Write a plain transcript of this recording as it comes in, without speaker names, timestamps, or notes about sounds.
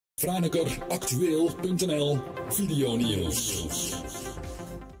Franekeractueel.nl Videonieuws.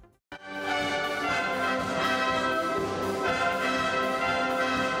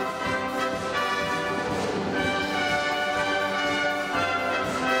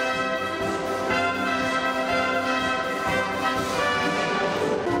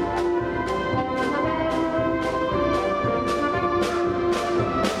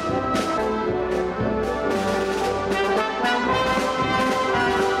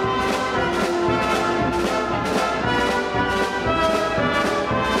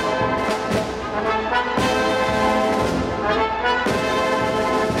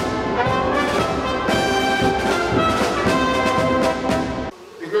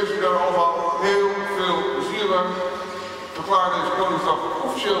 Ik wens u daar allemaal heel veel plezier bij. Verklaar deze Koningsdag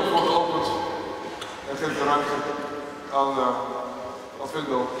officieel voor geopend. En geef de ruimte aan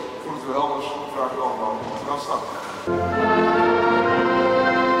Advendo voor het Wilhelmus. Vraag u allemaal te gaan staan.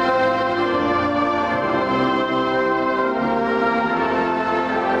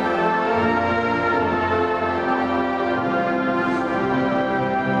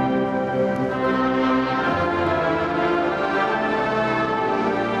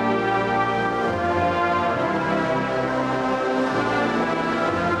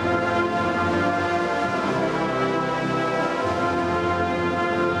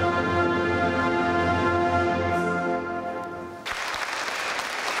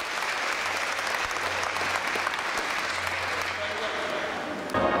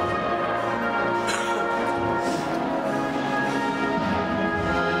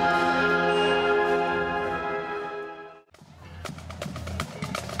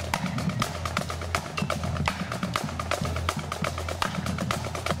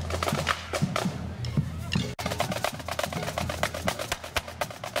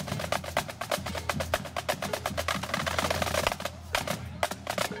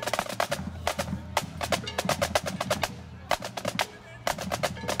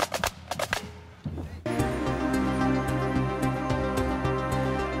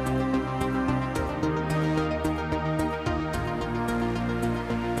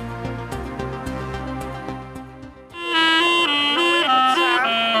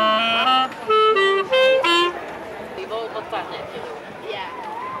 Ja.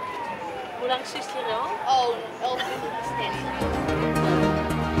 Hoe lang zit je er al? Oh, 11 minuten stelling.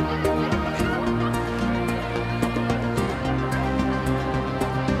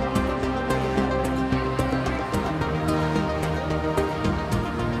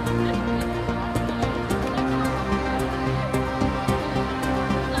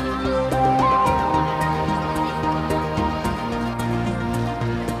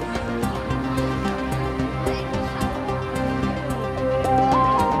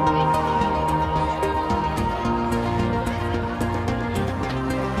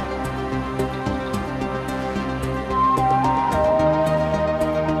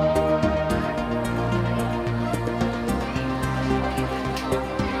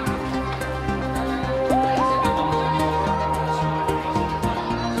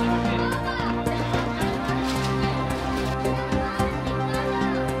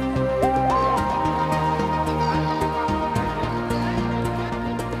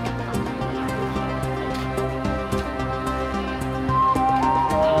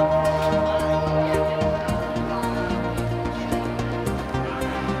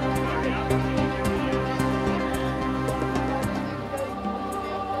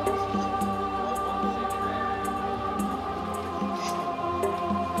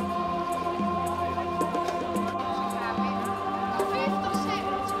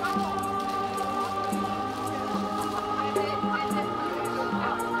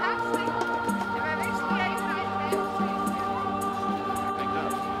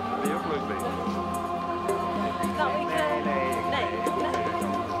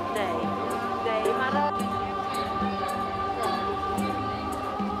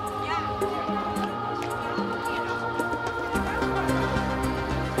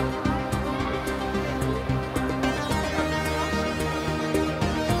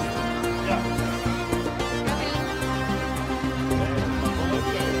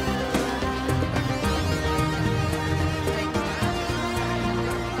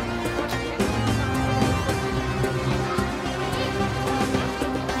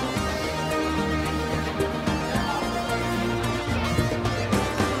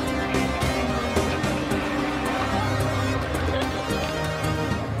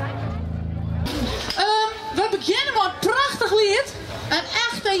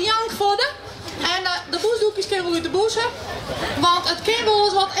 uit de boezem, want het kan wel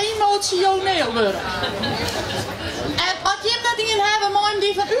eens wat emotioneel worden. En wat je met dien hebben, maar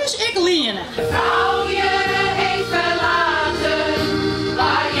die van us ik lenen. Vrouw je heeft verlaten,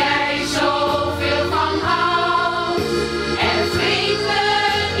 waar jij zoveel van houdt. En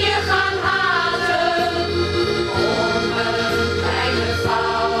vrienden je gaan haten, om een kleine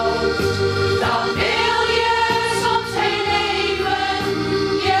fout. Dan wil je soms heel even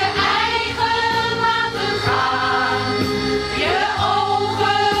je eigen laten gaan. Je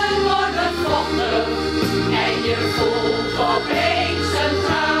ogen worden vochtig en je voelt opeens een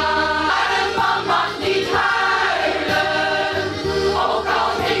traan. Maar een man mag niet huilen, ook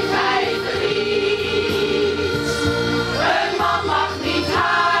al heeft hij verdriet. Een man mag niet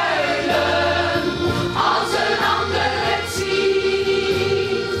huilen, als een ander het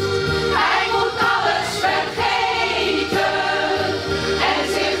ziet. Hij moet alles vergeten en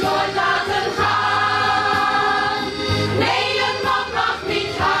zich nooit laten gaan. Nee, een man mag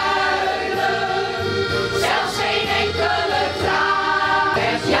niet huilen, zelfs geen enkele traan.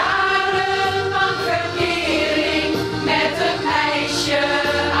 Werd jarenlang verkering met een meisje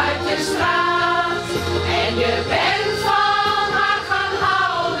uit de straat. En je bent van haar gaan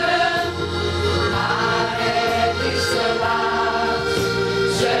houden, maar het is te laat.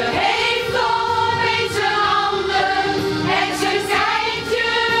 Ze heeft opeens een ander en ze kijkt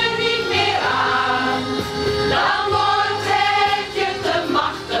je niet meer aan. Dan wordt het je te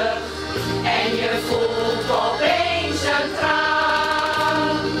machtig en je voelt opeens een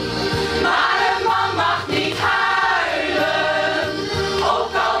traan. Maar een man mag niet huilen,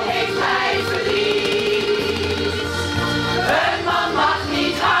 ook al heeft hij verdriet. Een man mag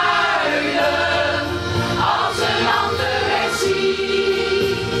niet huilen, als een ander het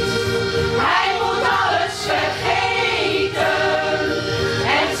ziet. Hij moet alles vergeten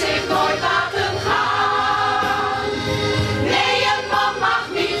en zich nooit laten gaan. Nee, een man mag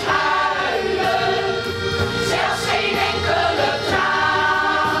niet huilen, zelfs geen enkele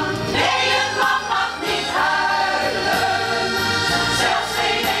traan. Nee, een man mag niet huilen, zelfs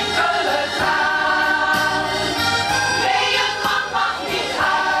geen enkele traan. Nee, een man mag niet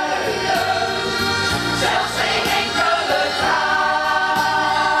huilen, zelfs geen enkele traan.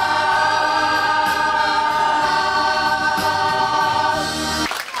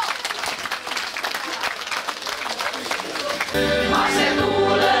 Maar zijn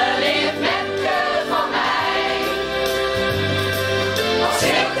doelen leert Memke van mij. Als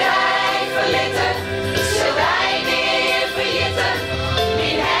ik hij verlitten, zult hij weer verjitten.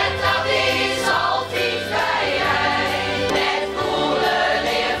 In het dat is altijd vrijheid. Met doelen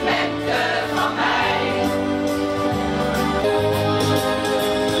leert Memke van mij.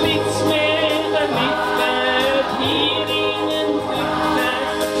 Niets meer